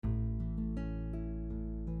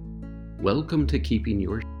Welcome to Keeping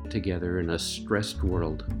Your Together in a Stressed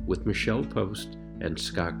World with Michelle Post and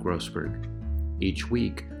Scott Grossberg. Each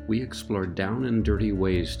week, we explore down and dirty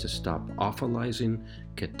ways to stop awfulizing,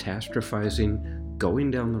 catastrophizing,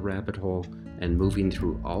 going down the rabbit hole, and moving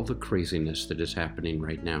through all the craziness that is happening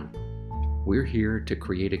right now. We're here to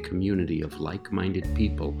create a community of like-minded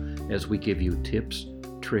people as we give you tips,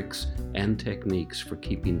 tricks, and techniques for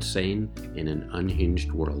keeping sane in an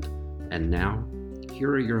unhinged world. And now,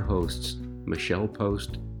 here are your hosts, Michelle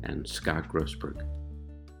Post and Scott Grossberg.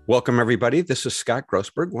 Welcome, everybody. This is Scott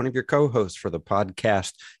Grossberg, one of your co-hosts for the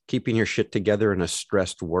podcast, Keeping Your Shit Together in a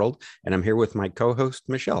Stressed World. And I'm here with my co-host,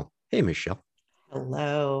 Michelle. Hey, Michelle.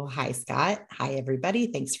 Hello. Hi, Scott. Hi, everybody.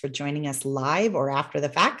 Thanks for joining us live or after the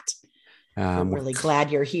fact. We're really glad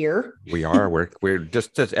you're here. We are. We're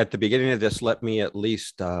just at the beginning of this. Let me at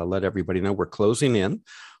least let everybody know we're closing in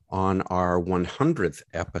on our 100th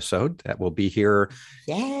episode. That will be here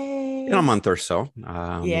in a month or so.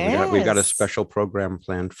 We've got a special program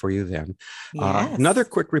planned for you then. Yes. Another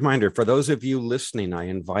quick reminder for those of you listening, I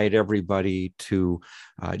invite everybody to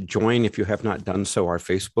join, if you have not done so, our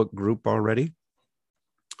Facebook group already.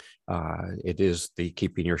 It is the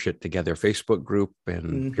Keeping Your Shit Together Facebook group,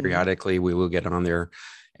 and periodically we will get on there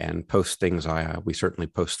and post things. We certainly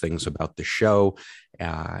post things about the show,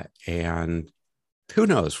 and who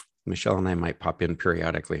knows, Michelle and I might pop in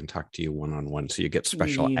periodically and talk to you one-on-one, so you get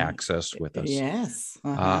special access with us. Yes.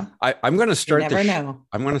 I'm going to start.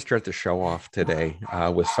 I'm going to start the show off today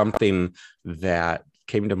with something that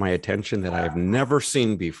came to my attention that I have never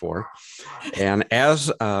seen before, and as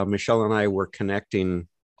Michelle and I were connecting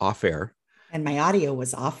off air, and my audio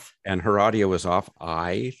was off, and her audio was off,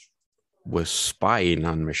 I was spying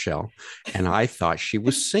on Michelle, and I thought she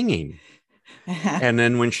was singing. And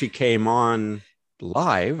then when she came on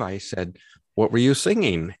live, I said, "What were you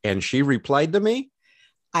singing?" And she replied to me,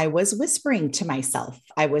 I was whispering to myself.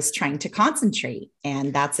 I was trying to concentrate.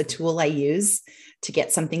 And that's a tool I use to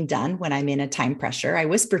get something done when I'm in a time pressure. I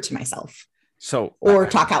whisper to myself. Or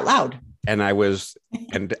talk out loud. And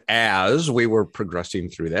and as we were progressing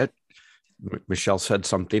through that, Michelle said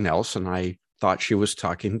something else, and I thought she was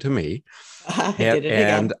talking to me.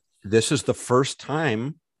 And this is the first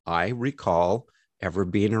time I recall ever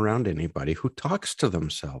being around anybody who talks to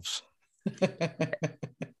themselves.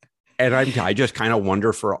 And I just kind of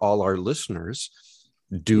wonder for all our listeners,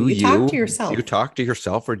 do you talk to yourself? Do you talk to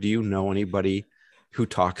yourself, or do you know anybody who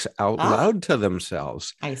talks out loud to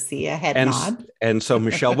themselves? I see a head nod. And so,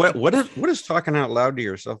 Michelle, what does talking out loud to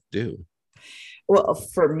yourself do? Well,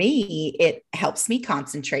 for me, it helps me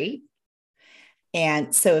concentrate.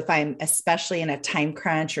 And so if I'm especially in a time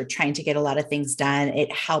crunch or trying to get a lot of things done,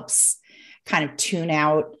 it helps kind of tune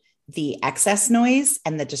out the excess noise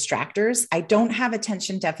and the distractors. I don't have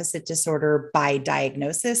attention deficit disorder by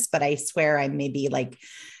diagnosis, but I swear I'm maybe like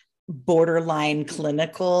borderline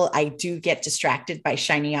clinical. I do get distracted by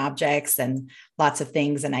shiny objects and lots of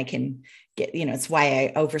things. And I can get, it's why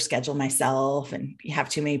I overschedule myself and have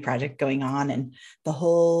too many projects going on. And the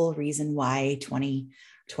whole reason why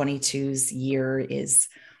 2022's year is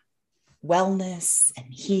wellness and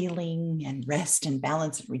healing and rest and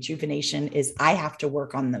balance and rejuvenation is I have to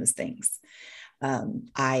work on those things.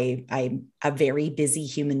 I'm a very busy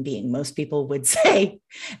human being. Most people would say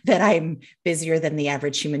that I'm busier than the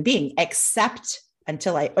average human being, except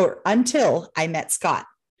until I met Scott.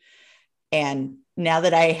 And now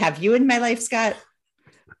that I have you in my life, Scott,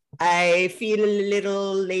 I feel a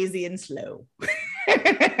little lazy and slow.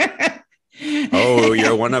 Oh,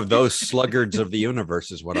 you're one of those sluggards of the universe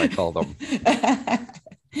is what I call them.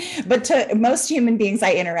 But to most human beings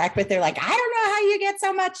I interact with, they're like, I don't know how you get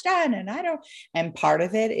so much done. And part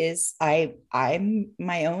of it is I'm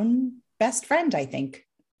my own best friend, I think.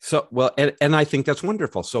 So, well, and I think that's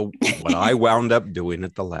wonderful. So what I wound up doing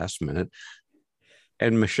at the last minute,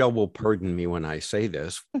 and Michelle will pardon me when I say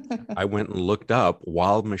this, I went and looked up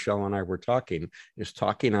while Michelle and I were talking, is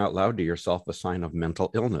talking out loud to yourself a sign of mental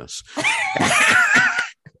illness?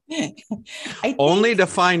 Only to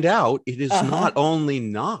find out it is not only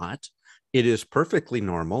not, it is perfectly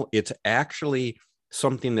normal. It's actually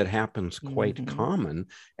something that happens quite common.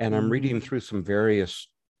 And I'm reading through some various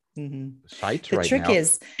sites right now. The trick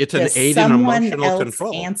is, it's an aid in emotional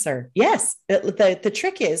control. Answer. Yes. The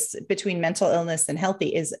trick is between mental illness and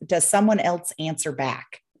healthy is, does someone else answer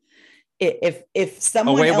back? If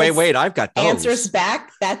someone wait, I've got those. Answers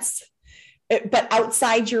back, but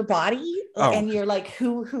outside your body, and you're like,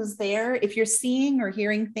 who's there? If you're seeing or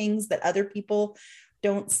hearing things that other people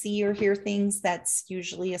don't see or hear things, that's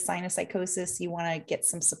usually a sign of psychosis. You want to get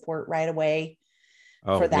some support right away.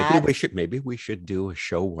 for that. Maybe we should do a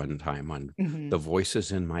show one time on the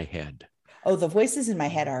voices in my head. Oh, the voices in my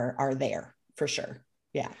head are there for sure.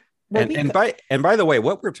 Yeah. Well, by the way,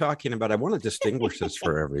 what we're talking about, I want to distinguish this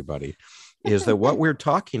for everybody, is that what we're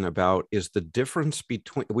talking about is the difference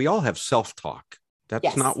between, we all have self-talk.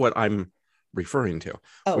 That's not what I'm referring to.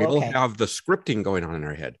 We all have the scripting going on in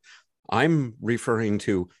our head. I'm referring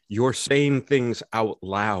to you're saying things out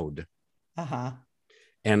loud.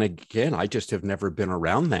 And again, I just have never been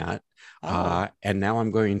around that. And now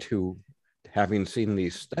I'm going to, having seen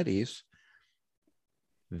these studies,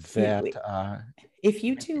 that if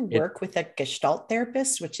you do work with a Gestalt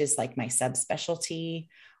therapist, which is like my subspecialty,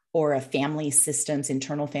 or a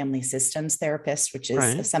internal family systems therapist, which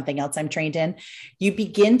is something else I'm trained in, you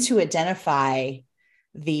begin to identify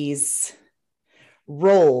these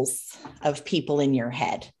roles of people in your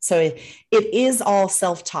head. So it is all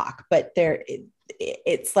self-talk, but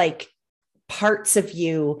it's like parts of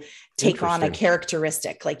you take on a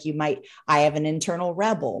characteristic. Like I have an internal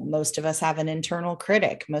rebel. Most of us have an internal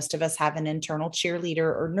critic. Most of us have an internal cheerleader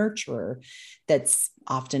or nurturer that's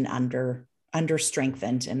often under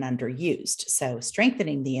strengthened and underused. So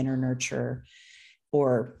strengthening the inner nurturer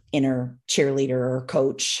or inner cheerleader or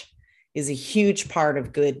coach is a huge part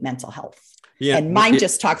of good mental health. Yeah, and mine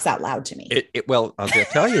just talks out loud to me. Well, I'll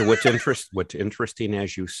tell you what's interesting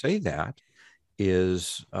as you say that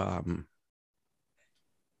is, how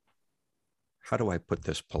do I put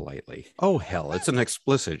this politely? Oh, hell, it's an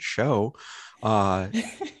explicit show. You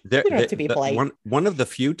don't have to be polite. One of the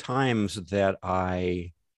few times that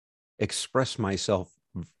I express myself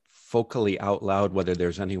vocally out loud, whether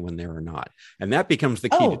there's anyone there or not. And that becomes the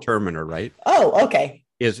key determiner, right? Oh, okay.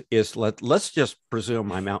 Let's just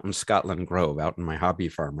presume I'm out in Scotland Grove, out in my hobby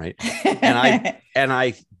farm, right? And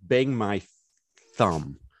I bang my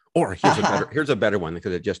thumb. Or here's a better one,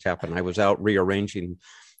 because it just happened. I was out rearranging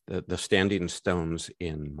the standing stones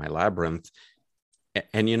in my labyrinth,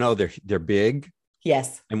 and they're big.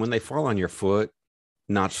 Yes. And when they fall on your foot,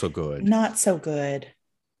 not so good. Not so good.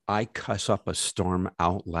 I cuss up a storm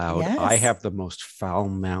out loud. Yes. I have the most foul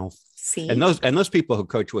mouth. See? And those people who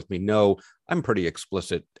coach with me know I'm pretty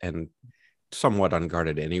explicit and somewhat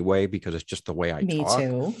unguarded anyway, because it's just the way I talk. Me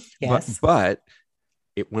too. Yes. But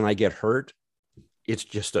when I get hurt, it's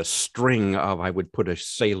just a string of, I would put a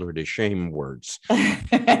sailor to shame words.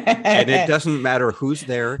 And it doesn't matter who's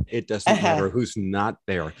there. It doesn't matter who's not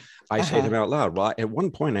there. I say them out loud. Well, at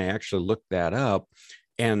one point I actually looked that up,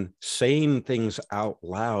 and saying things out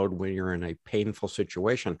loud when you're in a painful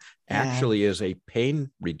situation actually is a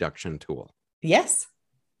pain reduction tool. Yes.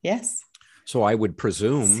 Yes. So I would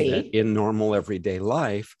presume that in normal everyday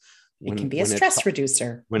life, it can be a stress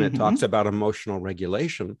reducer. When it talks about emotional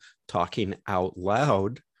regulation, talking out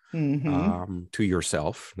loud to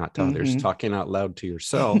yourself, not to others, talking out loud to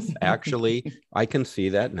yourself. Actually, I can see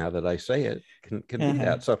that now that I say it, can do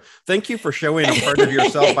that. So thank you for showing a part of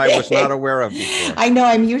yourself I was not aware of before. I know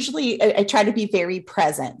I try to be very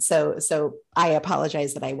present. So I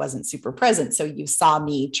apologize that I wasn't super present. So you saw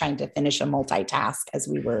me trying to finish a multitask as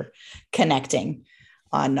we were connecting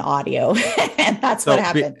on audio. And that's what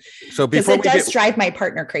happened. So before it does drive my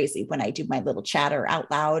partner crazy when I do my little chatter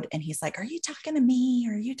out loud. And he's like, are you talking to me?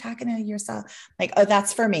 Or are you talking to yourself? Like, oh,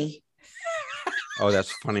 that's for me. Oh,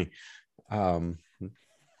 that's funny. Damn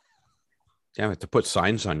it, to put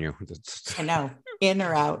signs on you. I know. In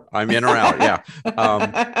or out. I'm in or out.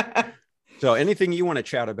 Yeah. So anything you want to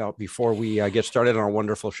chat about before we get started on our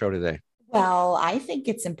wonderful show today? Well, I think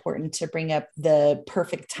it's important to bring up the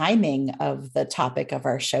perfect timing of the topic of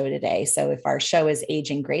our show today. So if our show is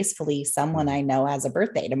Aging Gracefully, someone I know has a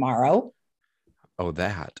birthday tomorrow. Oh,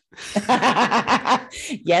 that.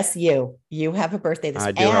 Yes, you have a birthday this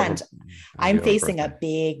year. And I'm facing a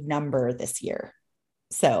big number this year.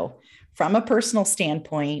 So from a personal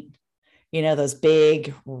standpoint, those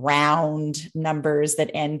big round numbers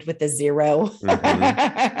that end with a 0.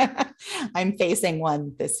 I'm facing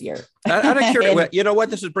one this year. Out of curiosity, you know what?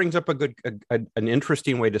 This brings up an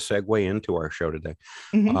interesting way to segue into our show today.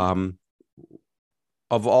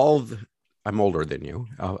 Of all, I'm older than you.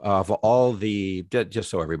 Of all the, just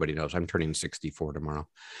so everybody knows, I'm turning 64 tomorrow.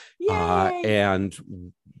 And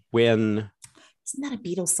when... Isn't that a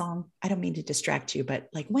Beatles song? I don't mean to distract you, but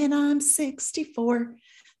like, when I'm 64,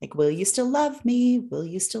 like, will you still love me? Will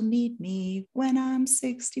you still need me when I'm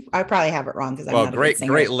 64? I probably have it wrong because I'm not a good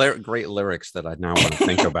singer. Great lyrics that I now want to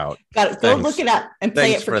think about. Go look it up and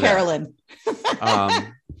play it for Carolyn.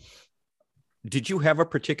 Did you have a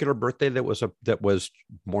particular birthday that was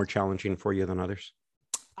more challenging for you than others?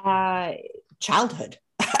 Childhood.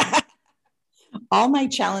 all my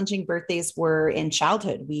challenging birthdays were in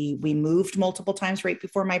childhood. We moved multiple times right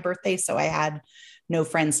before my birthday, so I had no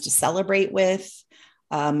friends to celebrate with.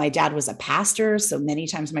 My dad was a pastor, so many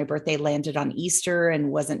times my birthday landed on Easter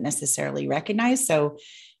and wasn't necessarily recognized. So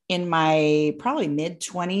in my probably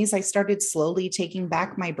mid-20s, I started slowly taking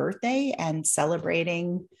back my birthday and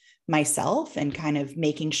celebrating myself and kind of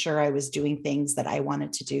making sure I was doing things that I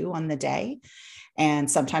wanted to do on the day.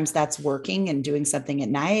 And sometimes that's working and doing something at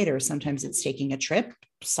night, or sometimes it's taking a trip.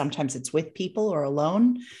 Sometimes it's with people or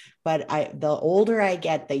alone. But the older I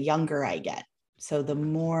get, the younger I get. So the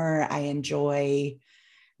more I enjoy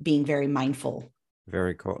being very mindful.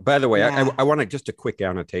 Very cool. By the way, Yeah. I want to just a quick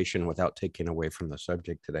annotation without taking away from the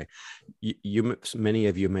subject today. Many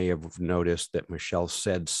of you may have noticed that Michelle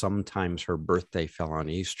said sometimes her birthday fell on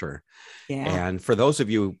Easter. Yeah. And for those of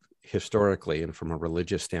you historically and from a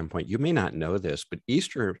religious standpoint, you may not know this, but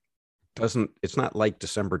Easter it's not like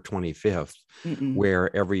December 25th,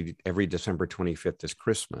 where every December 25th is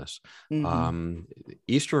Christmas.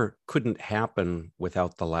 Easter couldn't happen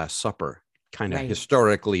without the Last Supper. Kind of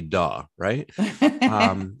historically, right?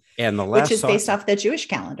 And the last, which is based off the Jewish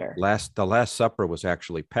calendar. The Last Supper was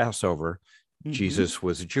actually Passover. Jesus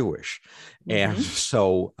was Jewish, and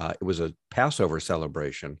so it was a Passover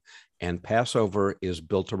celebration. And Passover is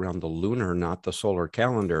built around the lunar, not the solar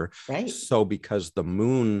calendar. Right. So because the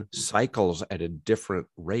moon cycles at a different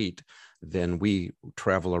rate than we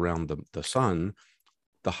travel around the sun,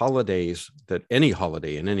 the holidays that any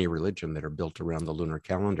holiday in any religion that are built around the lunar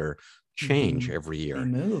calendar change every year. They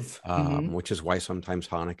move. Which is why sometimes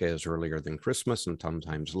Hanukkah is earlier than Christmas and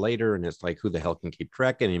sometimes later. And it's like, who the hell can keep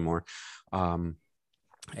track anymore?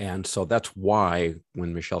 And so that's why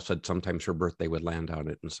when Michelle said sometimes her birthday would land on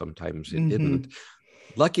it and sometimes it didn't.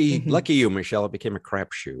 Lucky you, Michelle, it became a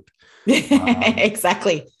crapshoot.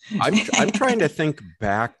 Exactly. I'm trying to think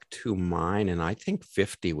back to mine, and I think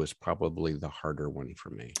 50 was probably the harder one for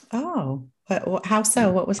me. Oh, how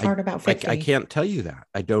so? What was hard about 50? I can't tell you that.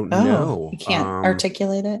 I don't know. You can't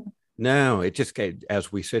articulate it? No, it just,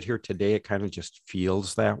 as we sit here today, it kind of just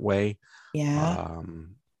feels that way. Yeah.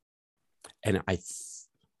 And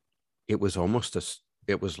it was almost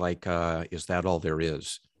it was like, is that all there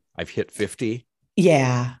is? I've hit 50.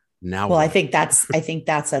 Yeah. Now, well, I think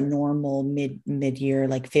that's a normal mid-year,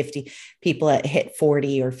 like 50 people that hit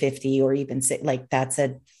 40 or 50 or even like that's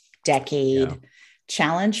a decade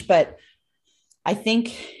challenge. But I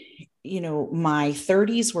think, my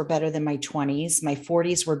 30s were better than my 20s. My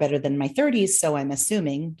 40s were better than my 30s. So I'm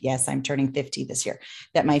assuming, yes, I'm turning 50 this year,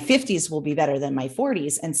 that my 50s will be better than my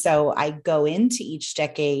 40s. And so I go into each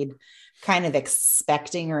decade kind of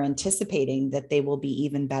expecting or anticipating that they will be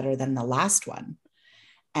even better than the last one.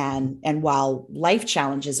 And while life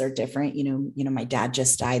challenges are different, my dad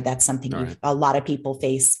just died. That's something a lot of people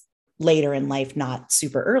face later in life, not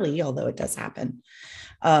super early, although it does happen.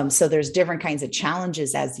 So there's different kinds of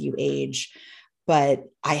challenges as you age, but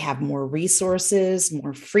I have more resources,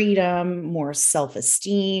 more freedom, more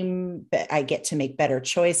self-esteem. I get to make better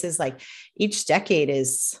choices. Like each decade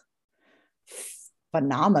is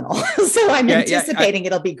phenomenal. So I'm anticipating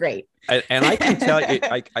it'll be great. And I can tell you,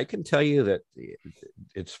 I can tell you that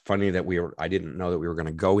it's funny that I didn't know that we were going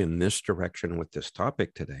to go in this direction with this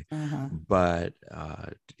topic today, but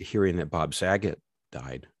hearing that Bob Saget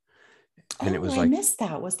died. And it was I missed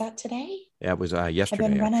that. Was that today? Yeah, it was yesterday.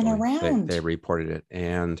 I've been running around. They reported it.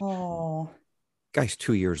 And guy's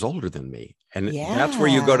 2 years older than me. And that's where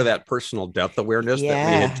you go to that personal depth awareness that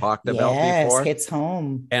we had talked about before. Hits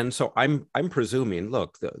home. And so I'm presuming,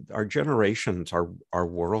 look, our generations, our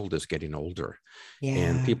world is getting older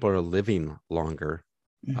and people are living longer.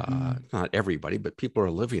 Not everybody, but people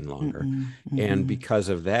are living longer. And because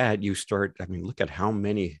of that, you start, look at how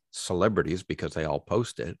many celebrities, because they all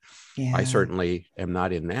post it. I certainly am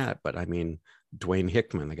not in that, but Dwayne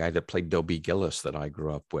Hickman, the guy that played Dobie Gillis that I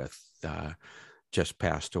grew up with, just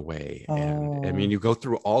passed away. And you go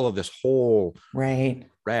through all of this whole they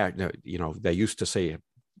used to say,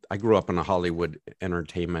 I grew up in a Hollywood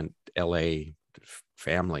entertainment LA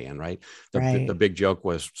family, and the big joke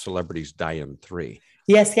was celebrities die in 3.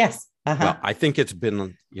 Yes. Well, I think it's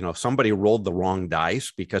been, somebody rolled the wrong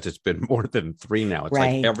dice, because it's been more than 3 now. It's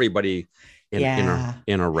like everybody in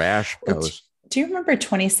a rash goes. Do you remember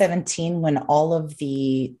 2017 when all of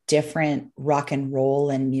the different rock and roll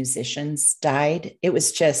and musicians died? It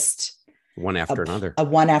was just one after another.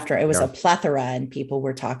 It was a plethora, and people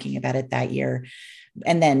were talking about it that year.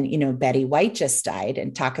 And then, Betty White just died,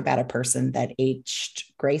 and talk about a person that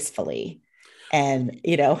aged gracefully and,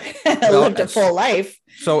 lived a full life.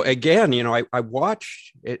 So again, I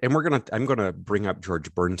watched it, and I'm going to bring up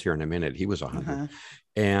George Burns here in a minute. He was 100.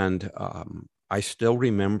 And I still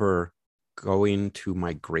remember going to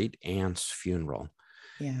my great aunt's funeral.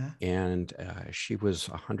 Yeah. And she was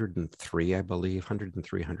 103, I believe,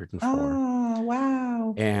 103, 104. Oh,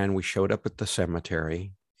 wow. And we showed up at the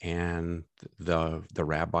cemetery, and the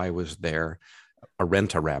rabbi was there, a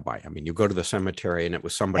rent-a-rabbi. I mean, you go to the cemetery and it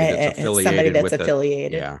was somebody that's affiliated with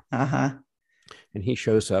affiliated. Yeah. Uh-huh. And he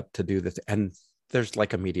shows up to do this, and there's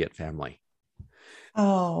like immediate family.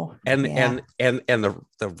 Oh, And yeah. and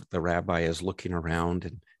the rabbi is looking around,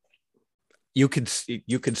 and you could see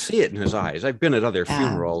it in his eyes. I've been at other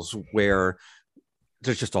funerals where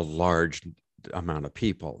there's just a large amount of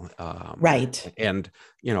people. Right. And,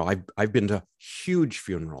 I've been to huge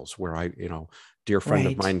funerals where dear friend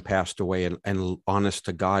of mine passed away, and honest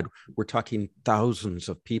to God, we're talking thousands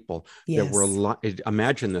of people. Yes. There were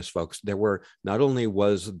imagine this, folks. There were, not only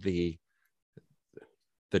was the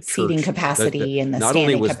seating church capacity and the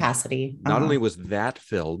standing capacity. Not only was that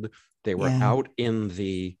filled, they were out in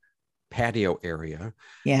the patio area.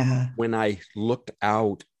 Yeah. When I looked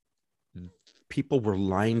out, people were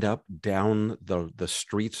lined up down the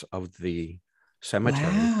streets of the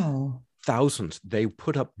cemetery. Wow. Thousands. They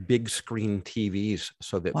put up big screen TVs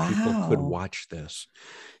so that people could watch this.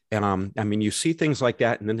 And I mean, you see things like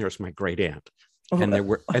that. And then there's my great aunt, and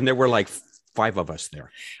there were like 5 of us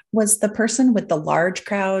there. Was the person with the large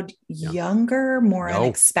crowd younger, more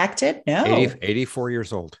unexpected? No. 84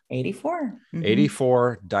 years old. 84. Mm-hmm.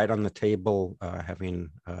 84, died on the table having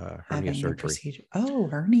hernia surgery. Oh,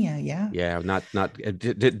 hernia. Yeah. Yeah. Not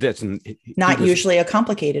usually a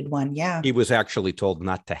complicated one. Yeah. He was actually told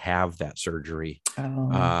not to have that surgery.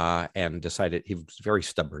 Oh. And decided. He was a very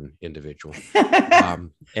stubborn individual.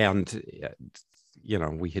 And,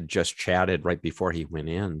 we had just chatted right before he went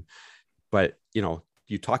in. But,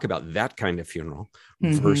 you talk about that kind of funeral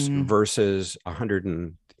versus 100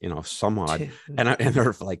 and, some odd. And there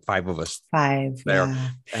were like 5 of us there. Yeah.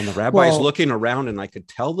 And the rabbi's looking around, and I could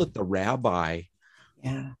tell that the rabbi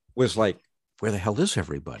was like, where the hell is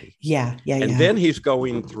everybody? Yeah. And then he's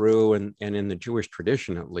going through, and in the Jewish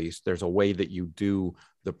tradition, at least, there's a way that you do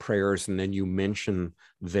the prayers, and then you mention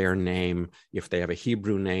their name. If they have a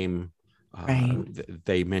Hebrew name,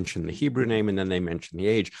 they mention the Hebrew name, and then they mention the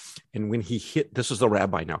age. And when this is the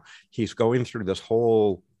rabbi now, he's going through this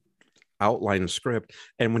whole outline script.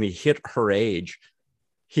 And when he hit her age,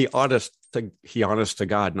 he honest to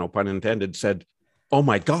God, no pun intended, said, "Oh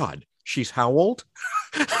my God, she's how old?"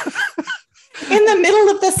 In the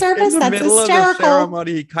middle of the service, that's hysterical. Of the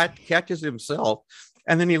ceremony, he catches himself.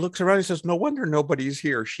 And then he looks around and says, "No wonder nobody's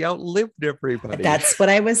here. She outlived everybody." That's what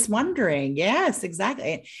I was wondering. Yes,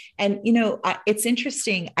 exactly. And, it's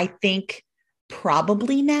interesting. I think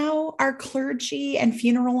probably now our clergy and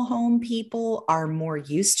funeral home people are more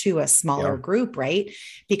used to a smaller group, right?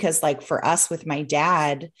 Because like for us with my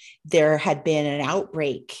dad, there had been an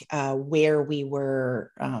outbreak where we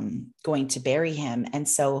were going to bury him. And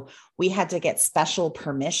so we had to get special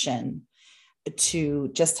permission to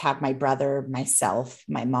just have my brother, myself,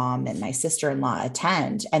 my mom, and my sister-in-law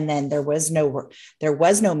attend. And then there was no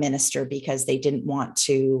minister, because they didn't want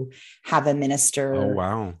to have a minister. Oh,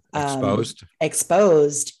 wow.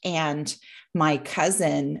 Exposed. And my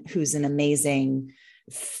cousin, who's an amazing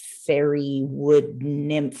fairy wood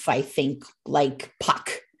nymph, I think, like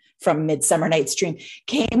Puck from Midsummer Night's Dream,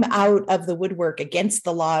 came out of the woodwork against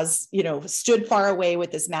the laws, stood far away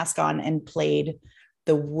with his mask on and played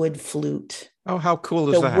the wood flute. Oh, how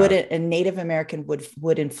cool is that? A Native American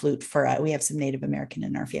wooden flute we have some Native American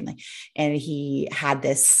in our family. And he had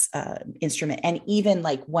this instrument. And even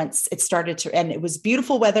like once it started to, and it was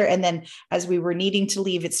beautiful weather. And then as we were needing to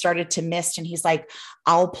leave, it started to mist. And he's like,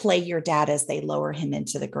 "I'll play your dad," as they lower him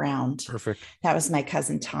into the ground. Perfect. That was my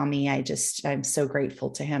cousin, Tommy. I'm so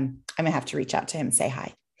grateful to him. I'm gonna have to reach out to him and say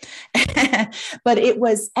hi. But it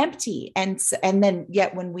was empty. And then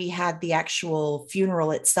yet when we had the actual funeral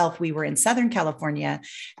itself, we were in Southern California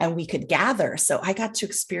and we could gather. So I got to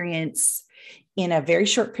experience in a very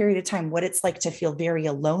short period of time what it's like to feel very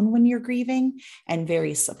alone when you're grieving and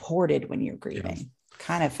very supported when you're grieving. Yeah.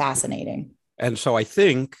 Kind of fascinating. And so I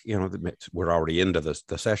think, we're already into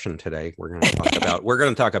the session today. We're going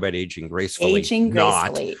to talk about aging gracefully. Aging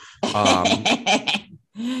gracefully.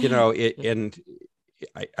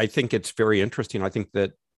 I think it's very interesting. I think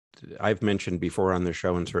that I've mentioned before on the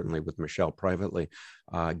show, and certainly with Michelle privately,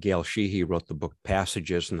 Gail Sheehy wrote the book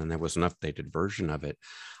Passages, and then there was an updated version of it.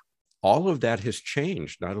 All of that has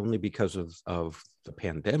changed, not only because of the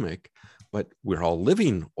pandemic, but we're all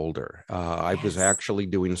living older. I was actually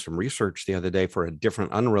doing some research the other day for a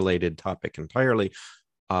different, unrelated topic entirely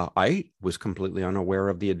I was completely unaware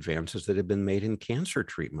of the advances that had been made in cancer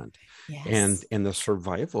treatment and the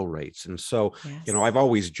survival rates. And so, I've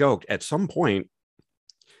always joked at some point,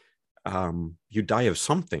 you die of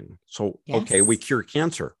something. So, okay, we cure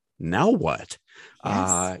cancer. Now what?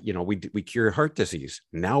 We cure heart disease.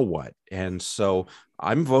 Now what? And so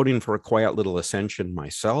I'm voting for a quiet little ascension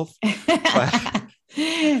myself. But,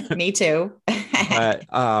 me too. But,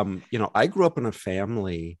 I grew up in a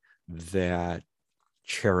family that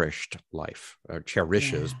cherished life,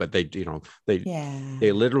 cherishes, but they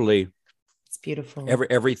literally, it's beautiful.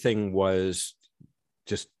 Everything was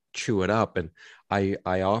just chew it up. And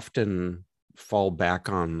I often fall back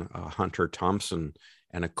on Hunter Thompson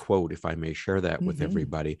and a quote, if I may share that with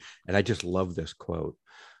everybody. And I just love this quote.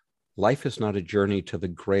 Life is not a journey to the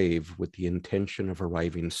grave with the intention of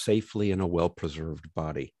arriving safely in a well-preserved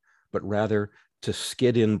body, but rather to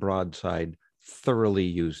skid in broadside, thoroughly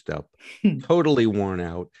used up, totally worn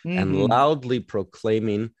out, and loudly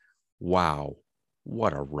proclaiming, wow,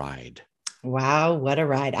 what a ride. Wow, what a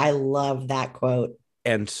ride. I love that quote.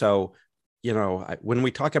 And so, when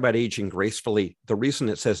we talk about aging gracefully, the reason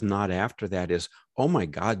it says not after that is, oh my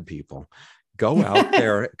God, people, go out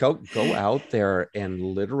there, go out there and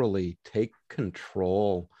literally take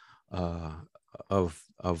control of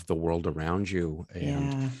the world around you.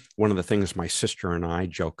 And one of the things my sister and I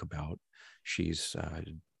joke about, she's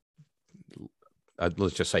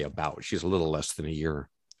let's just say she's a little less than a year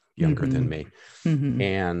younger than me.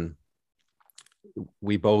 And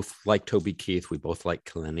we both like Toby Keith. We both like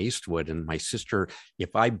Clint Eastwood. And my sister,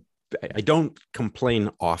 I don't complain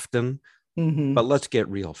often, but let's get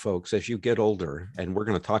real, folks. As you get older, and we're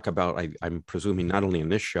going to talk about, I'm presuming not only in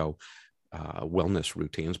this show, wellness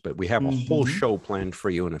routines, but we have a whole show planned for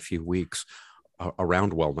you in a few weeks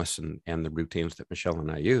around wellness and the routines that Michelle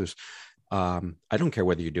and I use. I don't care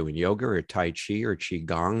whether you're doing yoga or Tai Chi or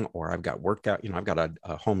Qigong, or I've got workout, I've got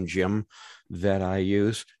a home gym that I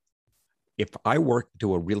use. If I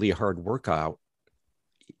do a really hard workout,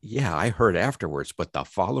 I hurt afterwards, but the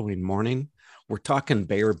following morning, we're talking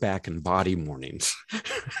bare back and body mornings.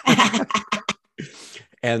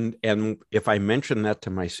 And if I mention that to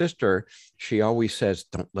my sister, she always says,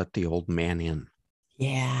 don't let the old man in.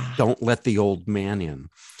 Yeah. Don't let the old man in.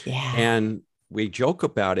 Yeah. And we joke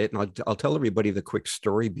about it. And I'll tell everybody the quick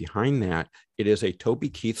story behind that. It is a Toby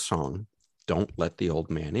Keith song, Don't Let the Old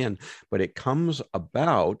Man In. But it comes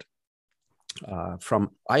about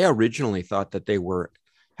I originally thought that they were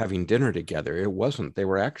having dinner together. It wasn't. They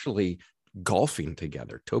were actually golfing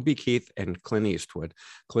together, Toby Keith and Clint Eastwood.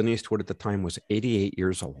 Clint Eastwood at the time was 88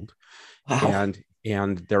 years old. Wow.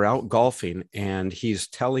 And they're out golfing, and he's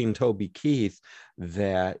telling Toby Keith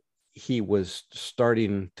that he was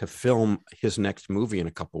starting to film his next movie in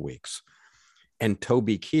a couple of weeks. And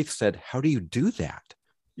Toby Keith said, how do you do that?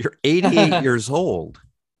 You're 88 years old.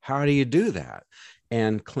 How do you do that?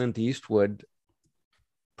 And Clint Eastwood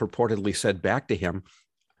purportedly said back to him,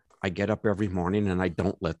 I get up every morning and I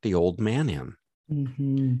don't let the old man in.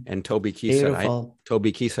 And Toby Keith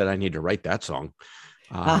said, I need to write that song.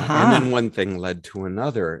 And then one thing led to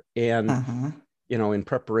another. And, in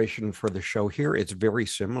preparation for the show here, it's very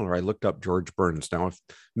similar. I looked up George Burns. Now, if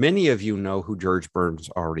many of you know who George Burns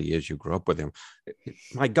already is, you grew up with him.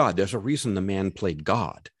 My God, there's a reason the man played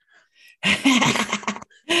God.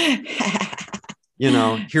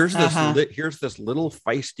 Here's this little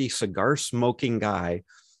feisty cigar smoking guy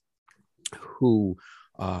who,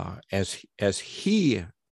 as he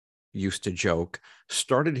used to joke,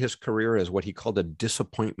 started his career as what he called a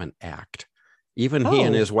disappointment act. Even he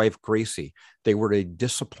and his wife, Gracie, they were a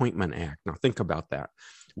disappointment act. Now think about that.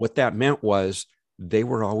 What that meant was they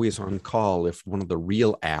were always on call if one of the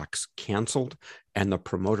real acts canceled, and the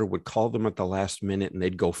promoter would call them at the last minute and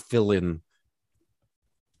they'd go fill in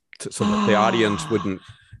so that the audience wouldn't.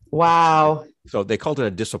 Wow. So they called it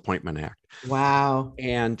a disappointment act. Wow.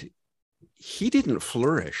 And he didn't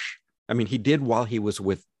flourish. I mean, he did while he was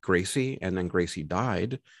with Gracie, and then Gracie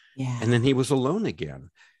died. Yeah. And then he was alone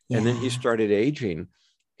again. Yeah. And then he started aging.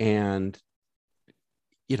 And,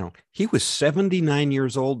 he was 79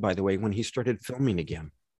 years old, by the way, when he started filming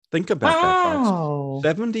again. Think about that, folks.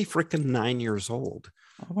 70 freaking 9 years old.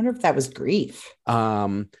 I wonder if that was grief.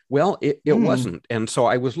 Well, it wasn't. And so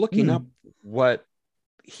I was looking up what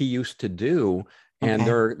he used to do. And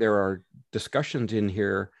there are discussions in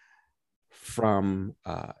here from,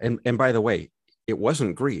 and by the way, it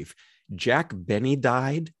wasn't grief. Jack Benny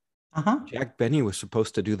died. Jack Benny was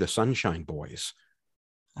supposed to do the Sunshine Boys.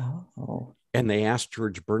 Oh. And they asked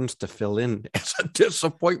George Burns to fill in as a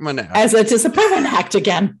disappointment act. As a disappointment act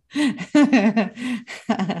again.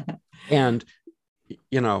 And,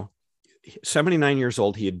 79 years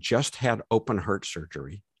old. He had just had open heart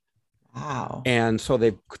surgery. Wow. And so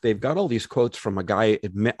they've got all these quotes from a guy.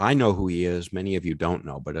 I know who he is. Many of you don't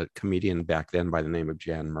know, but a comedian back then by the name of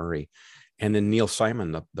Jan Murray, and then Neil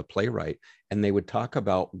Simon, the playwright. And they would talk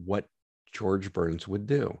about what George Burns would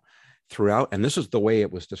do throughout. And this is the way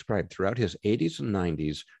it was described throughout his 80s and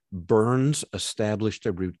 90s. Burns established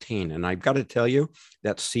a routine. And I've got to tell you,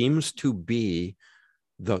 that seems to be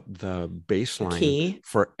the baseline Key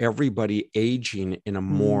for everybody aging in a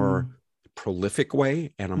more prolific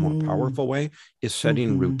way and a more powerful way, is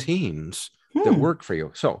setting routines that work for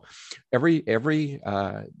you. So every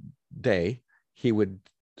day he would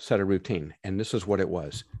set a routine, and this is what it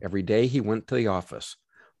was. Every day he went to the office.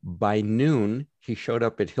 By noon, he showed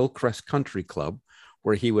up at Hillcrest Country Club,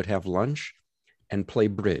 where he would have lunch and play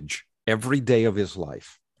bridge every day of his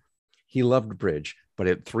life. He loved bridge, but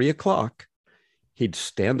at 3:00, he'd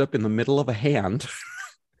stand up in the middle of a hand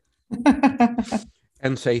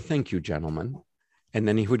and say, "Thank you, gentlemen." And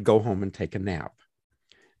then he would go home and take a nap.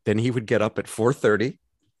 Then he would get up at 4:30,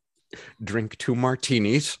 drink 2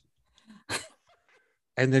 martinis,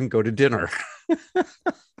 and then go to dinner.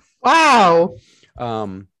 Wow.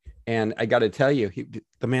 And I got to tell you,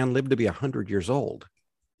 the man lived to be 100 years old.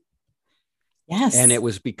 Yes. And it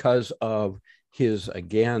was because of his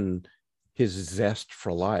zest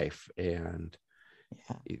for life. And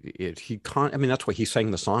that's why he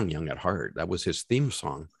sang the song Young at Heart. That was his theme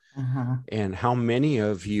song. And how many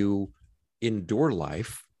of you endure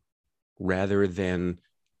life rather than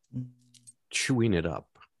chewing it up?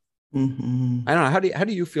 I don't know. How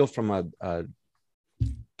do you feel from a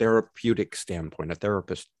therapeutic standpoint, a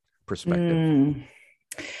therapist perspective?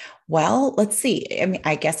 Well, let's see. I mean,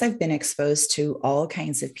 I guess I've been exposed to all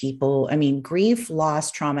kinds of people. I mean, grief,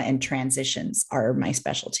 loss, trauma, and transitions are my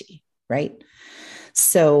specialty, right?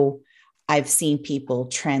 So I've seen people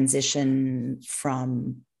transition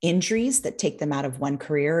from injuries that take them out of one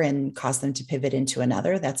career and cause them to pivot into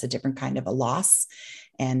another. That's a different kind of a loss.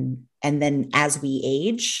 And then as we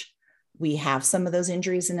age, we have some of those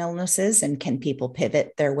injuries and illnesses, and can people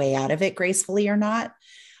pivot their way out of it gracefully or not?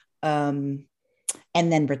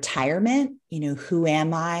 And then retirement, who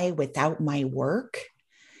am I without my work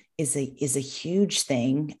is a huge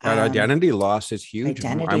thing. But identity loss is huge.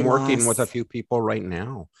 I'm working loss with a few people right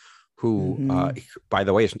now who, by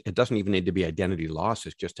the way, it doesn't even need to be identity loss.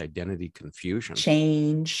 It's just identity confusion.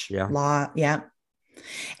 Change. Yeah. Law. Yeah.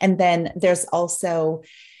 And then there's also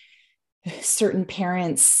certain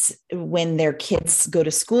parents when their kids go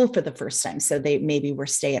to school for the first time. So they maybe were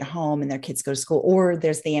stay at home and their kids go to school, or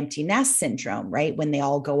there's the empty nest syndrome, right? When they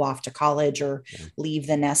all go off to college or leave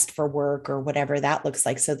the nest for work or whatever that looks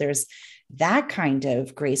like. So there's that kind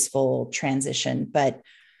of graceful transition. But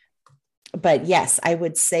yes, I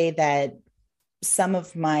would say that some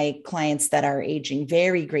of my clients that are aging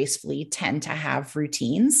very gracefully tend to have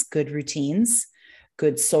routines,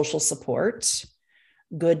 good social support,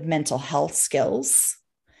 good mental health skills.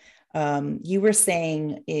 You were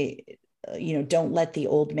saying, don't let the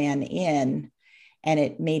old man in. And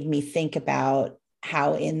it made me think about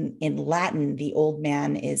how in Latin, the old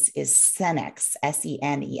man is senex,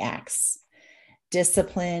 senex,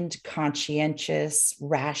 disciplined, conscientious,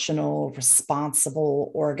 rational,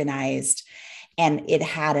 responsible, organized. And it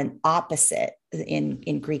had an opposite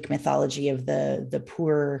in Greek mythology of the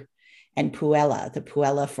poor and puella, the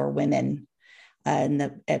puella for women, and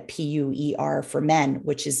the puer for men,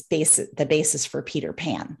 which is the basis for Peter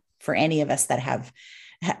Pan, for any of us that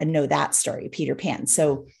know that story, Peter Pan.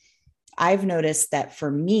 So I've noticed that for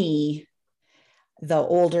me, the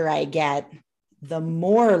older I get, the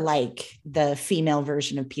more like the female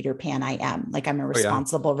version of Peter Pan I am. Like I'm a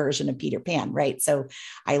responsible version of Peter Pan, right? So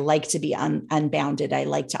I like to be unbounded. I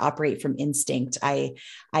like to operate from instinct. I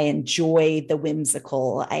enjoy the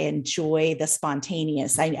whimsical. I enjoy the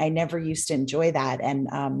spontaneous. I never used to enjoy that. And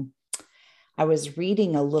I was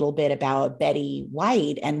reading a little bit about Betty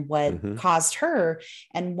White and what caused her.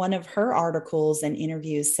 And one of her articles and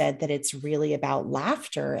interviews said that it's really about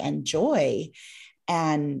laughter and joy,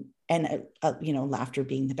 and laughter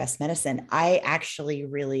being the best medicine. I actually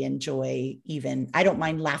really enjoy I don't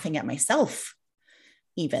mind laughing at myself,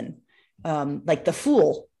 even like the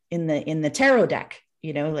fool in the tarot deck,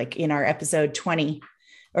 like in our episode 20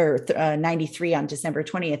 or 93 on December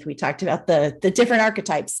 20th, we talked about the different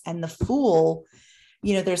archetypes, and the fool,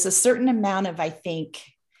 there's a certain amount of, I think,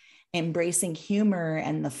 embracing humor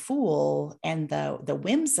and the fool and the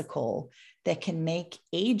whimsical that can make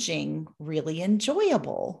aging really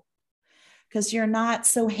enjoyable, because you're not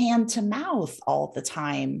so hand to mouth all the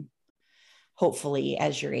time. Hopefully,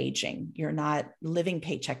 as you're aging, you're not living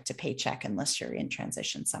paycheck to paycheck unless you're in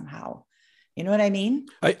transition somehow. You know what I mean?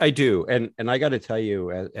 I do. And I got to tell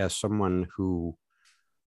you, as someone who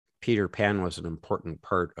Peter Pan was an important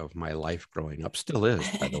part of my life growing up, still is,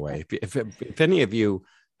 by the way. If any of you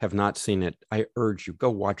have not seen it, I urge you, go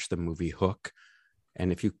watch the movie Hook.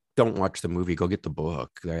 And if you don't watch the movie, go get the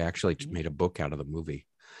book. They actually made a book out of the movie.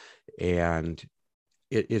 And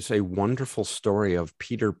it is a wonderful story of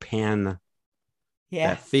Peter Pan,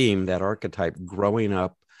 that theme, that archetype, growing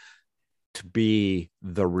up to be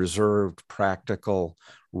the reserved, practical,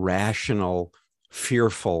 rational,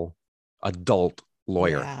 fearful adult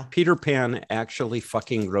lawyer. Yeah. Peter Pan actually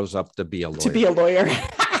fucking grows up to be a lawyer. To be a lawyer.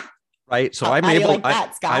 Right. So I'm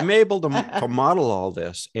able to model all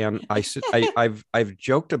this. And I've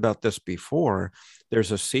joked about this before.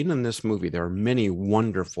 There's a scene in this movie. There are many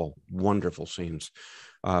wonderful, wonderful scenes.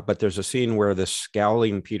 But there's a scene where this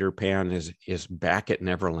scowling Peter Pan is back at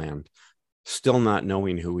Neverland, still not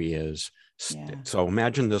knowing who he is. Yeah. So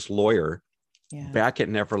imagine this lawyer back at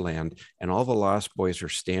Neverland, and all the Lost Boys are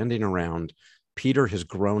standing around. Peter has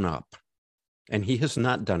grown up, and he has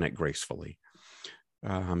not done it gracefully.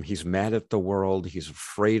 He's mad at the world. He's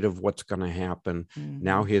afraid of what's going to happen. Mm-hmm.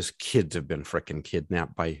 Now his kids have been fricking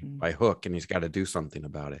kidnapped by Hook, and he's got to do something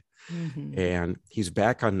about it. Mm-hmm. And he's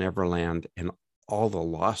back on Neverland, and all the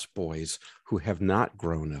Lost Boys who have not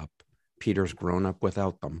grown up, Peter's grown up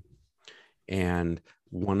without them. And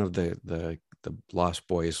one of the Lost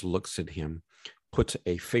Boys looks at him, puts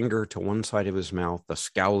a finger to one side of his mouth, the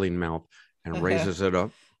scowling mouth, and raises it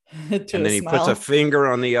up. And then he puts a finger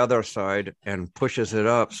on the other side and pushes it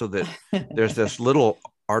up so that there's this little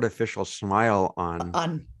artificial smile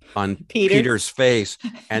on Peter's face.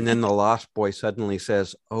 And then the Lost Boy suddenly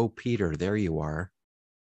says, "Oh, Peter, there you are."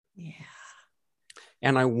 Yeah.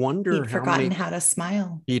 And I wonder he'd forgotten how to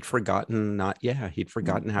smile. He'd forgotten how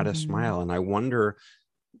to smile. And I wonder,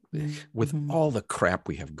 with all the crap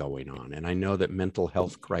we have going on, and I know that mental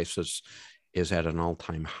health crisis is at an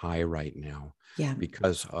all-time high right now. Yeah.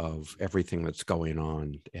 Because of everything that's going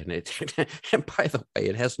on. And and by the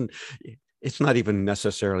way, it's not even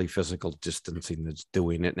necessarily physical distancing that's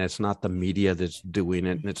doing it. And it's not the media that's doing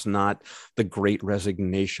it. And it's not the Great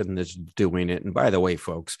Resignation that's doing it. And by the way,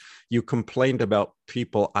 folks, you complained about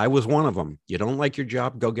people. I was one of them. You don't like your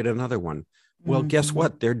job, go get another one. Well, guess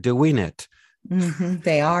what? They're doing it. Mm-hmm.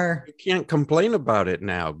 They are. You can't complain about it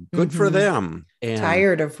now. Good for them. And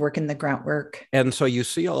tired of working the grunt work. And so you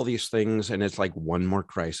see all these things, and it's like one more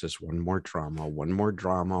crisis, one more trauma, one more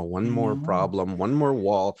drama, one more problem, one more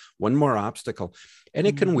wall, one more obstacle. And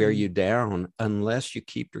it can wear you down unless you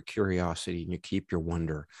keep your curiosity and you keep your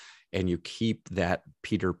wonder and you keep that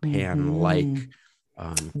Peter Pan-like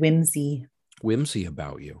whimsy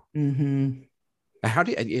about you. Mm-hmm. How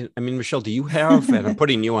do you, I mean, Michelle, do you have, and I'm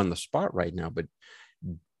putting you on the spot right now, but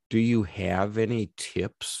do you have any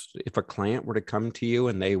tips if a client were to come to you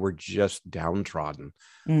and they were just downtrodden,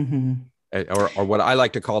 or what I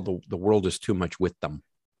like to call the world is too much with them?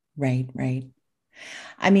 Right.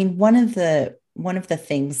 I mean, one of the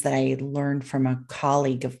things that I learned from a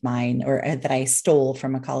colleague of mine, or that I stole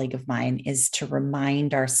from a colleague of mine, is to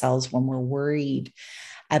remind ourselves when we're worried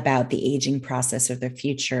about the aging process or the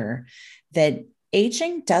future, that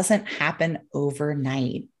aging doesn't happen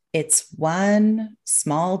overnight. It's one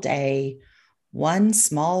small day, one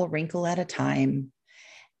small wrinkle at a time,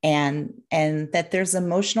 and that there's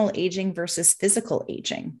emotional aging versus physical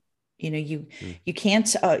aging. You know, you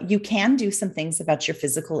can't, you can do some things about your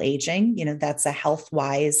physical aging. You know, that's a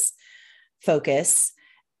health-wise focus.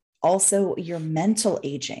 Also, your mental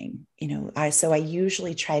aging. You know, I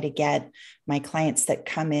usually try to get my clients that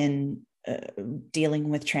come in dealing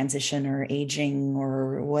with transition or aging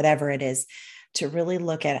or whatever it is, to really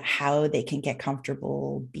look at how they can get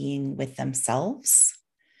comfortable being with themselves,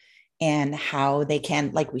 and how they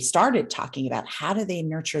can, like we started talking about, how do they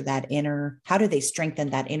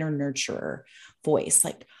strengthen that inner nurturer voice?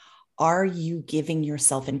 Like, are you giving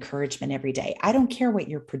yourself encouragement every day? I don't care what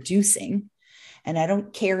you're producing. And I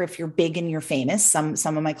don't care if you're big and you're famous. Some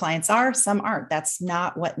of my clients are, some aren't. That's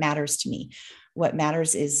not what matters to me. What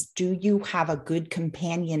matters is, do you have a good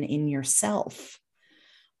companion in yourself?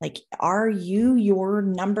 Like, are you your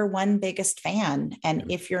number one biggest fan? And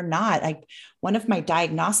if you're not, one of my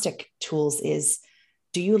diagnostic tools is,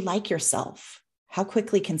 do you like yourself? How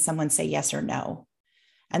quickly can someone say yes or no?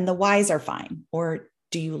 And the whys are fine. Or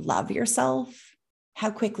do you love yourself? How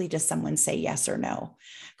quickly does someone say yes or no?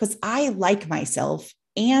 Because I like myself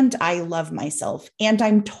and I love myself, and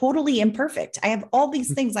I'm totally imperfect. I have all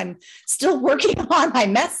these things I'm still working on. I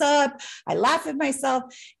mess up, I laugh at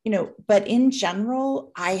myself, you know, but in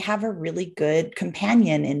general, I have a really good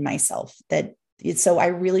companion in myself. So I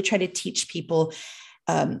really try to teach people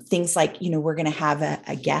things like, we're going to have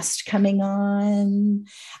a guest coming on,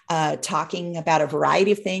 talking about a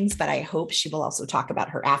variety of things, but I hope she will also talk about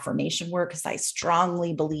her affirmation work, because I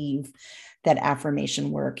strongly believe that affirmation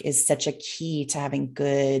work is such a key to having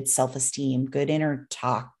good self-esteem, good inner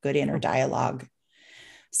talk, good inner dialogue.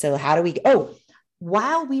 So how do we,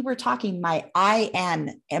 while we were talking, my I am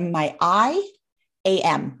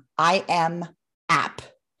app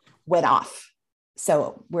went off.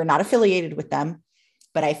 So we're not affiliated with them,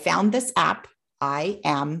 but I found this app, I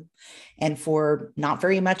am, and for not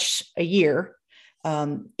very much a year,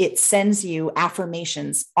 it sends you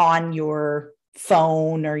affirmations on your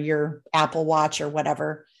phone or your Apple Watch or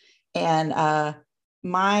whatever. And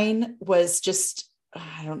mine was just,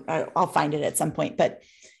 I'll find it at some point, but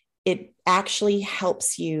it actually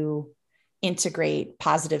helps you integrate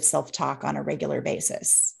positive self-talk on a regular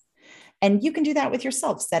basis. And you can do that with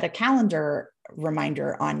yourself. Set a calendar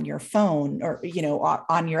reminder on your phone or,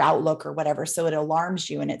 on your Outlook or whatever. So it alarms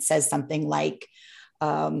you and it says something like,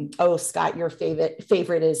 Scott, your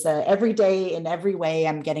favorite is every day in every way,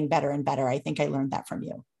 I'm getting better and better. I think I learned that from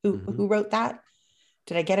you. Who wrote that?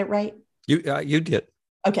 Did I get it right? You did.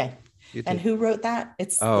 Okay. And who wrote that?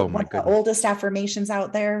 It's one of the oldest affirmations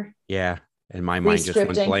out there. Yeah. And my mind just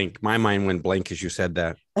went blank. My mind went blank as you said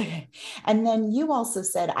that. Okay. And then you also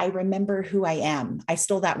said, I remember who I am. I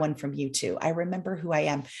stole that one from you too. I remember who I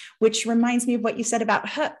am, which reminds me of what you said about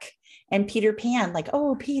Hook and Peter Pan. Like,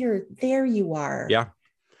 oh, Peter, there you are. Yeah.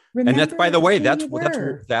 And that's, by the way, that's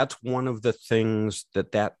one of the things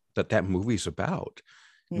that movie's about.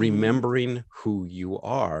 Mm-hmm. Remembering who you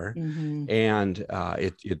are. Mm-hmm. And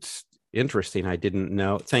it's interesting. I didn't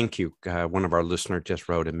know. Thank you. One of our listeners just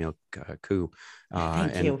wrote Emil Koo.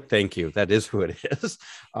 Thank you. That is who it is.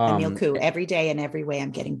 Emil Koo. Every day and every way,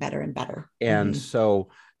 I'm getting better and better. And so,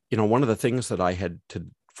 one of the things that I had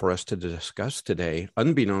for us to discuss today,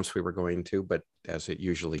 unbeknownst we were going to, but as it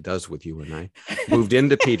usually does with you and I, moved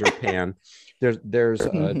into Peter Pan. There's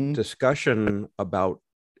a discussion about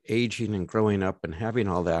aging and growing up and having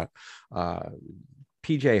all that.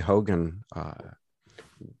 PJ Hogan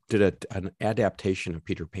did an adaptation of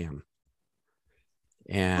Peter Pan.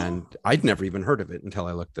 And I'd never even heard of it until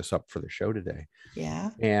I looked this up for the show today.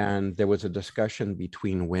 Yeah. And there was a discussion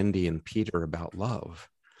between Wendy and Peter about love.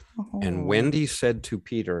 And Wendy said to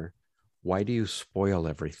Peter, why do you spoil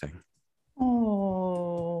everything?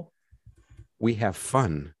 Oh. We have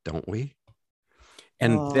fun, don't we?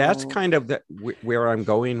 And that's kind of where I'm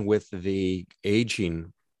going with the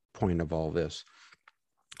aging point of all this.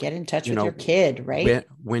 Get in touch with your kid, right?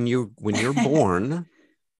 When you're born,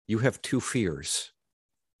 you have two fears: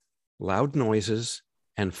 loud noises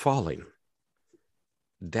and falling.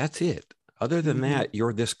 That's it. Other than that,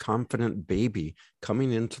 you're this confident baby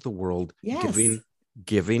coming into the world,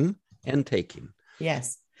 giving and taking.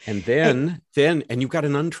 Yes. And then you've got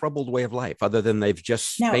an untroubled way of life, other than they've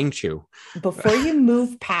just spanked you. Before you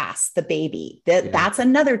move past the baby, that's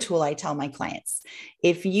another tool I tell my clients.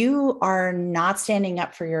 If you are not standing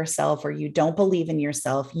up for yourself or you don't believe in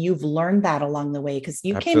yourself, you've learned that along the way, because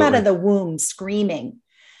you came out of the womb screaming,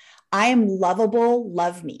 I am lovable,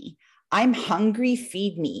 love me. I'm hungry,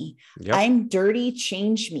 feed me. Yep. I'm dirty,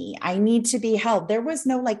 change me. I need to be held. There was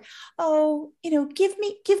no like, give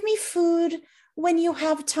me food when you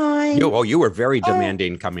have time. You were very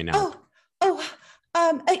demanding coming out. Hold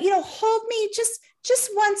me just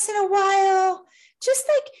once in a while. Just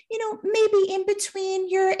like, maybe in between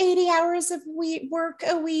your 80 hours of work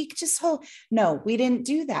a week, just hold. No, we didn't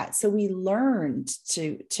do that. So we learned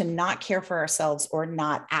to not care for ourselves or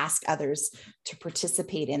not ask others to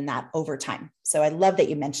participate in that over time. So I love that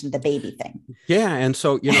you mentioned the baby thing. Yeah. And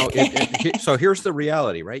so, so here's the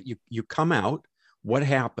reality, right? You come out, what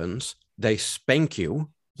happens? They spank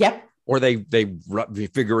you. Yep. Or they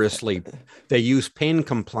vigorously, they use pain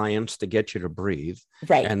compliance to get you to breathe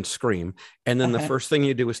and scream. And then the first thing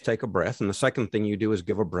you do is take a breath. And the second thing you do is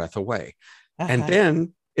give a breath away. And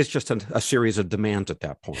then it's just a series of demands at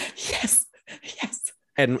that point. Yes. Yes.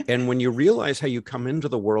 And when you realize how you come into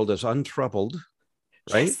the world as untroubled,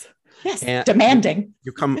 right? Yes. And demanding.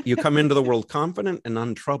 You come into the world confident and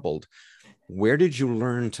untroubled. Where did you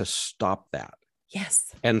learn to stop that?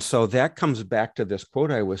 Yes. And so that comes back to this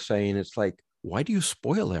quote I was saying. It's like, why do you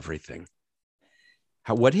spoil everything?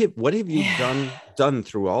 What have you done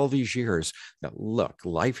through all these years? That, look,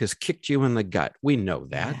 life has kicked you in the gut. We know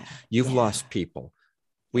that. You've lost people.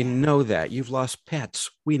 We know that. You've lost pets.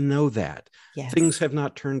 We know that. Yes. Things have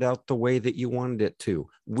not turned out the way that you wanted it to.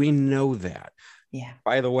 We know that. Yeah.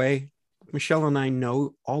 By the way, Michelle and I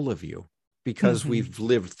know all of you, because we've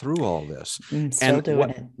lived through all this. Still doing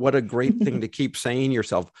it. What a great thing to keep saying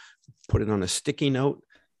yourself, put it on a sticky note,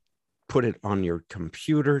 put it on your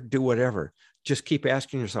computer, do whatever. Just keep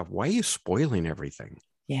asking yourself, why are you spoiling everything?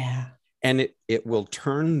 Yeah. And it will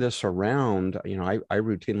turn this around. You know, I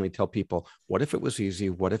routinely tell people, what if it was easy?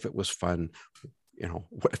 What if it was fun? You know,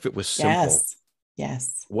 what if it was simple?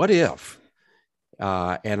 Yes. What if?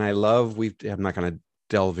 And I love, I'm not going to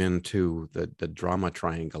delve into the drama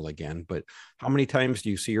triangle again, but how many times do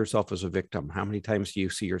you see yourself as a victim? How many times do you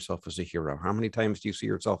see yourself as a hero? How many times do you see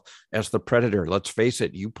yourself as the predator? Let's face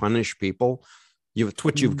it, you punish people. It's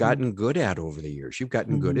what you've gotten good at over the years. You've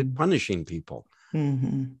gotten good at punishing people.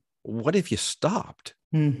 What if you stopped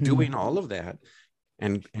doing all of that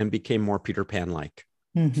and became more Peter Pan-like?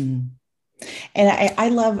 And I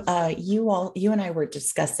love you and I were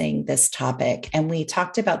discussing this topic, and we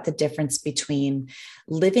talked about the difference between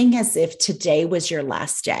living as if today was your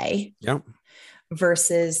last day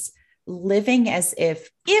versus living as if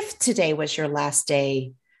today was your last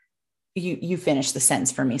day. You finish the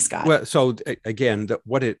sentence for me, Scott. Well, so again,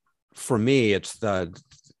 for me, it's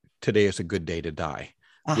today is a good day to die,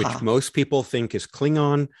 which most people think is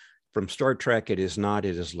Klingon. From Star Trek, it is not.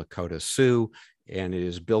 It is Lakota Sioux. And it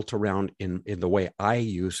is built around, in the way I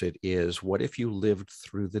use it, is what if you lived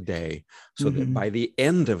through the day so that by the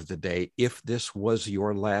end of the day, if this was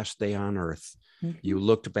your last day on Earth, you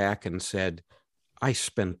looked back and said, I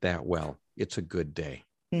spent that well. It's a good day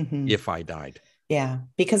if I died. Yeah,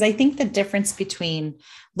 because I think the difference between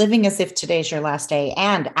living as if today's your last day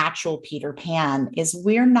and actual Peter Pan is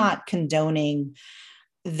we're not condoning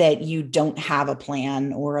that you don't have a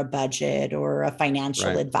plan or a budget or a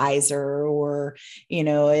financial advisor or,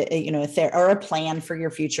 or a plan for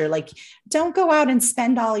your future. Like, don't go out and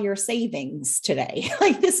spend all your savings today.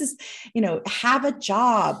 Like, this is, have a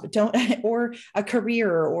job, or a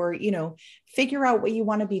career, or, figure out what you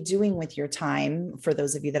want to be doing with your time. For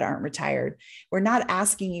those of you that aren't retired, we're not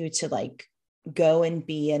asking you to go and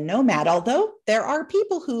be a nomad, although there are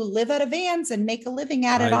people who live out of vans and make a living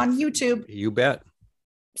at it on YouTube. You bet.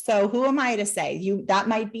 So who am I to say that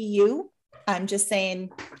might be you? I'm just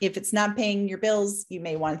saying, if it's not paying your bills, you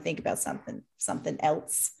may want to think about something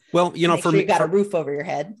else. Well, for me, you got a roof over your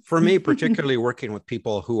head. For me, particularly working with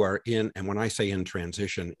people who are and when I say in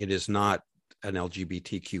transition, it is not an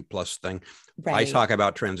LGBTQ plus thing. I talk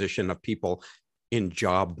about transition of people in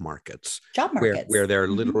job markets. Where they're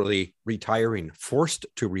literally retiring, forced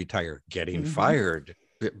to retire, getting fired,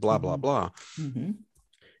 blah, blah, blah.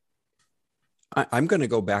 I'm going to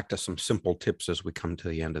go back to some simple tips as we come to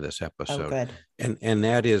the end of this episode. Oh, good. And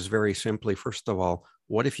that is very simply, first of all,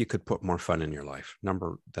 what if you could put more fun in your life?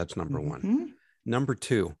 That's number one. Number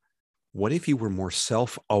two, what if you were more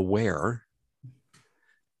self-aware?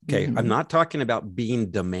 Okay, I'm not talking about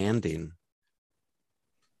being demanding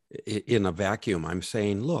in a vacuum. I'm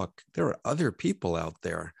saying, look, there are other people out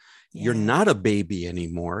there. Yeah. You're not a baby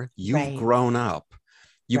anymore. You've grown up.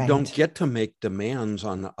 You don't get to make demands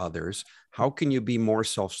on others. How can you be more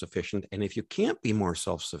self-sufficient? And if you can't be more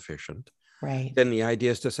self-sufficient, then the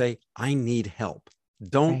idea is to say, I need help.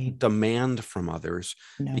 Don't demand from others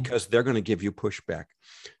because they're going to give you pushback.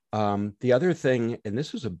 The other thing, and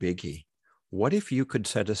this is a biggie, what if you could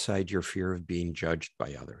set aside your fear of being judged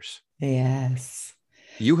by others? Yes.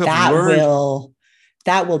 You have learned.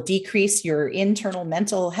 That will decrease your internal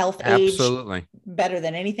mental health age better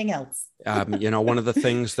than anything else. One of the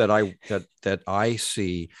things that I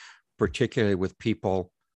see, particularly with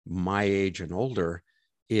people my age and older,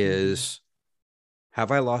 is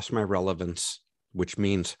have I lost my relevance, which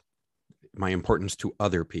means my importance to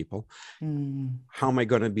other people? How am I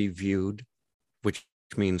going to be viewed, which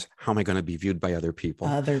means how am I going to be viewed by other people?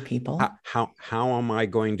 How am I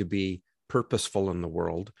going to be purposeful in the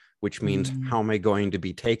world, which means how am I going to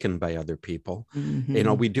be taken by other people?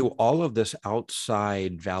 We do all of this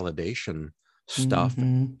outside validation stuff,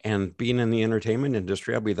 and being in the entertainment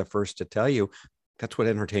industry, I'll be the first to tell you that's what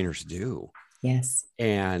entertainers do. Yes.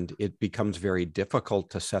 And it becomes very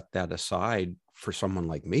difficult to set that aside for someone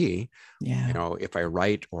like me. Yeah. If I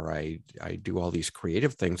write or I do all these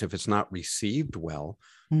creative things, if it's not received well,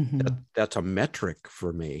 that's a metric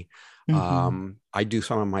for me. I do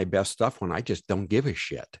some of my best stuff when I just don't give a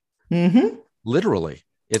shit. Literally.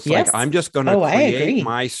 It's like, I'm just going to create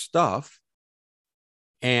my stuff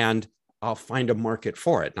and I'll find a market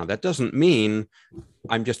for it. Now, that doesn't mean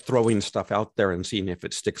I'm just throwing stuff out there and seeing if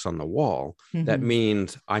it sticks on the wall. That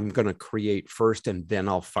means I'm going to create first and then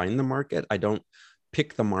I'll find the market. I don't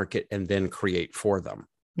pick the market and then create for them.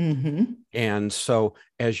 And so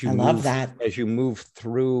as you move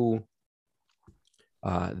through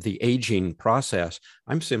the aging process,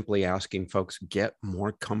 I'm simply asking folks, get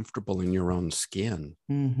more comfortable in your own skin.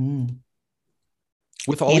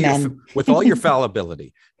 with all Amen. with all your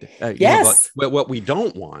fallibility. Yes. But what we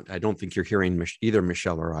don't want, I don't think you're hearing either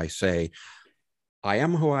Michelle or I say, I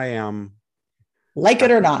am who I am. Like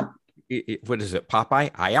it or not. What is it,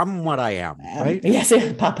 Popeye? I am what I am, right? Yes,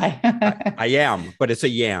 Popeye. I am, but it's a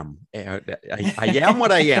yam. I am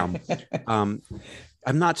what I am.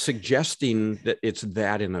 I'm not suggesting that it's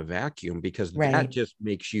that in a vacuum, because that just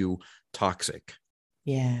makes you toxic.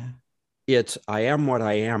 Yeah. It's I am what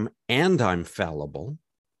I am, and I'm fallible.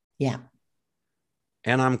 Yeah.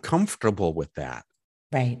 And I'm comfortable with that.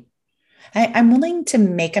 Right. I'm willing to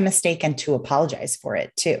make a mistake and to apologize for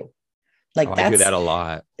it too. Like I do that a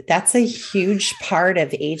lot. That's a huge part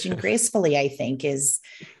of aging gracefully, I think, is,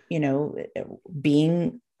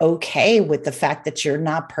 being okay with the fact that you're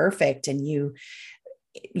not perfect, and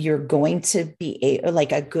you're going to be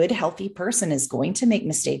like a good, healthy person is going to make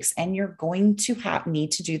mistakes, and you're going to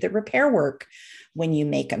need to do the repair work when you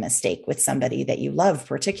make a mistake with somebody that you love,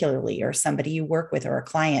 particularly, or somebody you work with, or a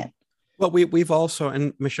client. Well, we've also,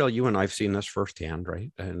 and Michelle, you and I've seen this firsthand,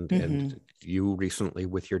 right? And you recently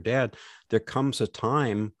with your dad, there comes a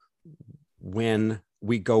time when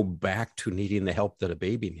we go back to needing the help that a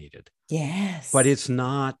baby needed. Yes. But it's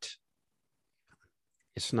not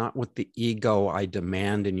with the ego I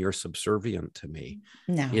demand and you're subservient to me.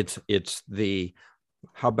 No. It's the,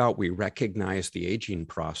 how about we recognize the aging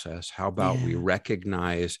process? How about we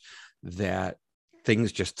recognize that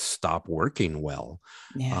things just stop working well?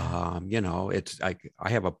 Yeah. It's like, I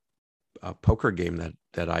have a poker game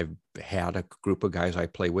that I've had a group of guys I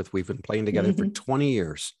play with. We've been playing together for 20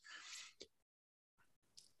 years.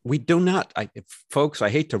 We do not, folks, I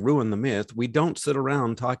hate to ruin the myth. We don't sit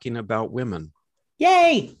around talking about women.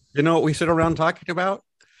 Yay. You know what we sit around talking about?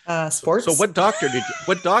 Sports. So what doctor did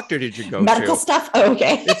you go to? Medical stuff. Oh,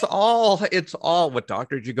 okay. It's all, what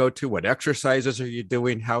doctor did you go to? What exercises are you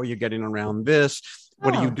doing? How are you getting around this?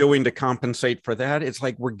 What are you doing to compensate for that? It's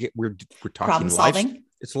like we're talking problem solving.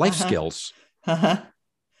 It's life skills. How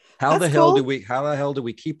the hell do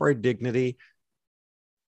we keep our dignity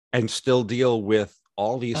and still deal with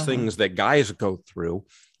all these things that guys go through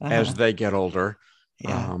as they get older?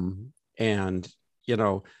 Yeah.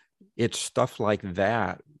 It's stuff like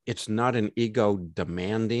that. It's not an ego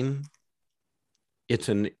demanding. It's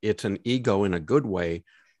an ego in a good way,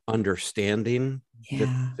 understanding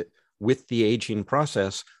that with the aging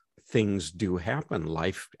process, things do happen.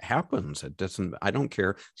 Life happens. I don't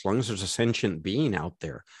care, as long as there's a sentient being out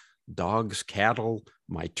there. Dogs, cattle,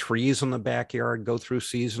 my trees in the backyard go through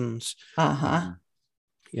seasons. The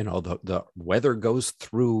weather goes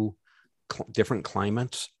through different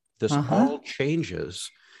climates. This all changes.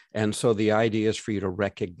 And so the idea is for you to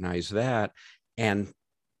recognize that. And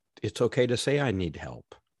it's okay to say, I need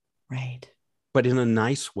help. Right. But in a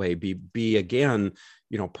nice way, be again,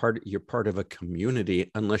 you're part of a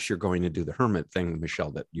community, unless you're going to do the hermit thing,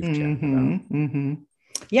 Michelle, that you've chatted about.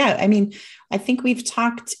 Yeah. I mean, I think we've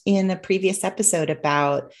talked in a previous episode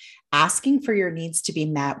about asking for your needs to be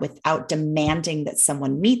met without demanding that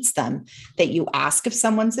someone meets them, that you ask if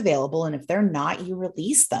someone's available. And if they're not, you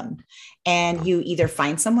release them, and you either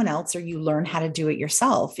find someone else or you learn how to do it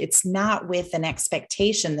yourself. It's not with an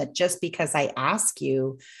expectation that just because I ask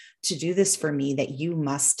you to do this for me, that you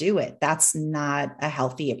must do it. That's not a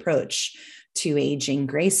healthy approach to aging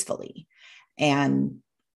gracefully. And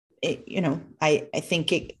I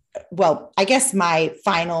think I guess my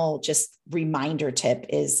final just reminder tip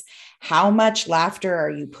is, how much laughter are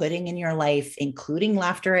you putting in your life, including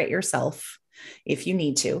laughter at yourself, if you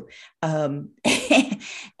need to,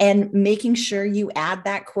 and making sure you add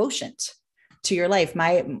that quotient to your life.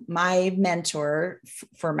 My mentor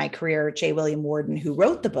for my career, J. William Worden, who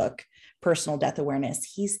wrote the book, Personal Death Awareness,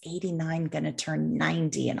 he's 89, going to turn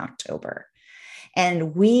 90 in October.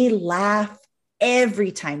 And we laugh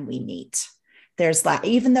every time we meet.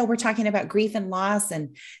 Even though we're talking about grief and loss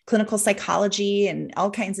and clinical psychology and all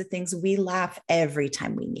kinds of things, we laugh every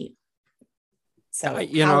time we meet. So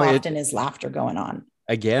how often is laughter going on?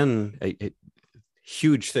 Again, a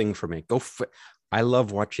huge thing for me. I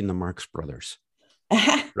love watching the Marx Brothers,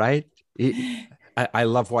 right? I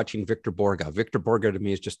love watching Victor Borge. Victor Borge to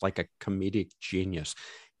me is just like a comedic genius,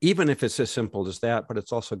 even if it's as simple as that, but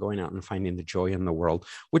it's also going out and finding the joy in the world,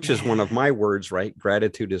 which is one of my words, right?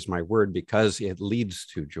 Gratitude is my word because it leads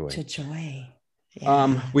to joy. To joy.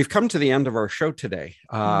 Yeah. We've come to the end of our show today.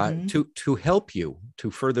 To help you to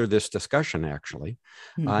further this discussion, actually,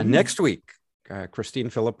 next week, Christine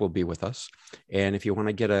Phillip will be with us. And if you want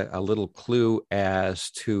to get a little clue as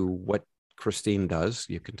to what Christine does,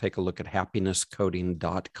 you can take a look at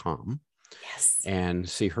happinesscoding.com. Yes. And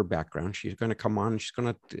see her background. She's going to come on.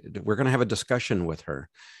 We're going to have a discussion with her.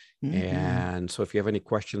 Mm-hmm. And so if you have any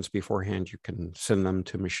questions beforehand, you can send them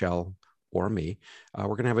to Michelle or me. We're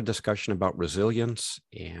going to have a discussion about resilience,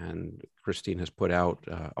 and Christine has put out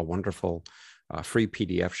a wonderful free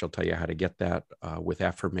PDF. She'll tell you how to get that with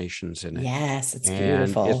affirmations in it. Yes, it's and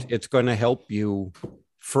beautiful. it's going to help you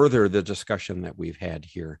further the discussion that we've had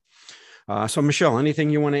here. So Michelle, anything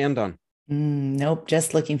you want to end on? Nope,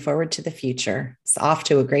 just looking forward to the future. It's off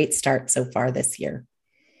to a great start so far this year.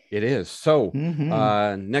 It is. So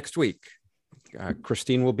next week,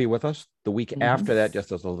 Christine will be with us. The week after that,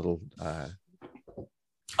 just as a little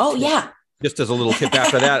just as a little tip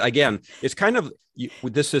after that, again, it's kind of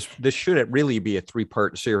this should really be a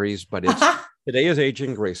 3-part series, but it's today is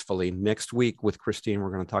Aging Gracefully. Next week with Christine,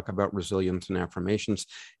 we're going to talk about resilience and affirmations,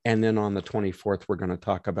 and then on the 24th, we're going to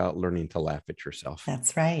talk about learning to laugh at yourself.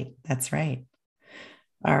 That's right.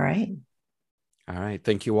 All right.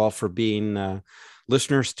 Thank you all for being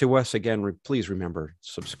listeners to us. Again, please remember,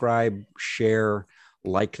 subscribe, share,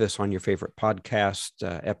 like this on your favorite podcast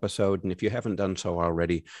episode. And if you haven't done so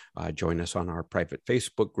already, join us on our private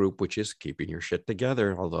Facebook group, which is Keeping Your Shit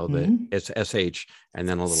Together, although it's SH and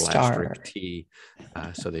then a little asterisk T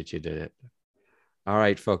so that you did it. All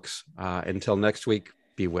right, folks. Until next week,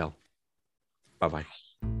 be well. Bye-bye.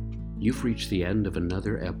 You've reached the end of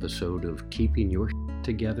another episode of Keeping Your Shit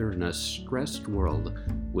Together in a Stressed World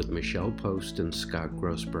with Michelle Post and Scott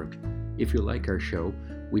Grossberg. If you like our show,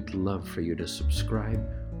 we'd love for you to subscribe,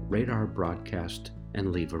 rate our broadcast,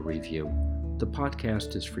 and leave a review. The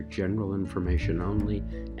podcast is for general information only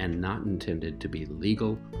and not intended to be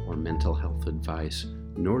legal or mental health advice,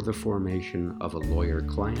 nor the formation of a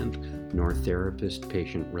lawyer-client nor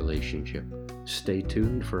therapist-patient relationship. Stay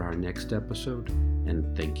tuned for our next episode,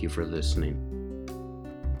 and thank you for listening.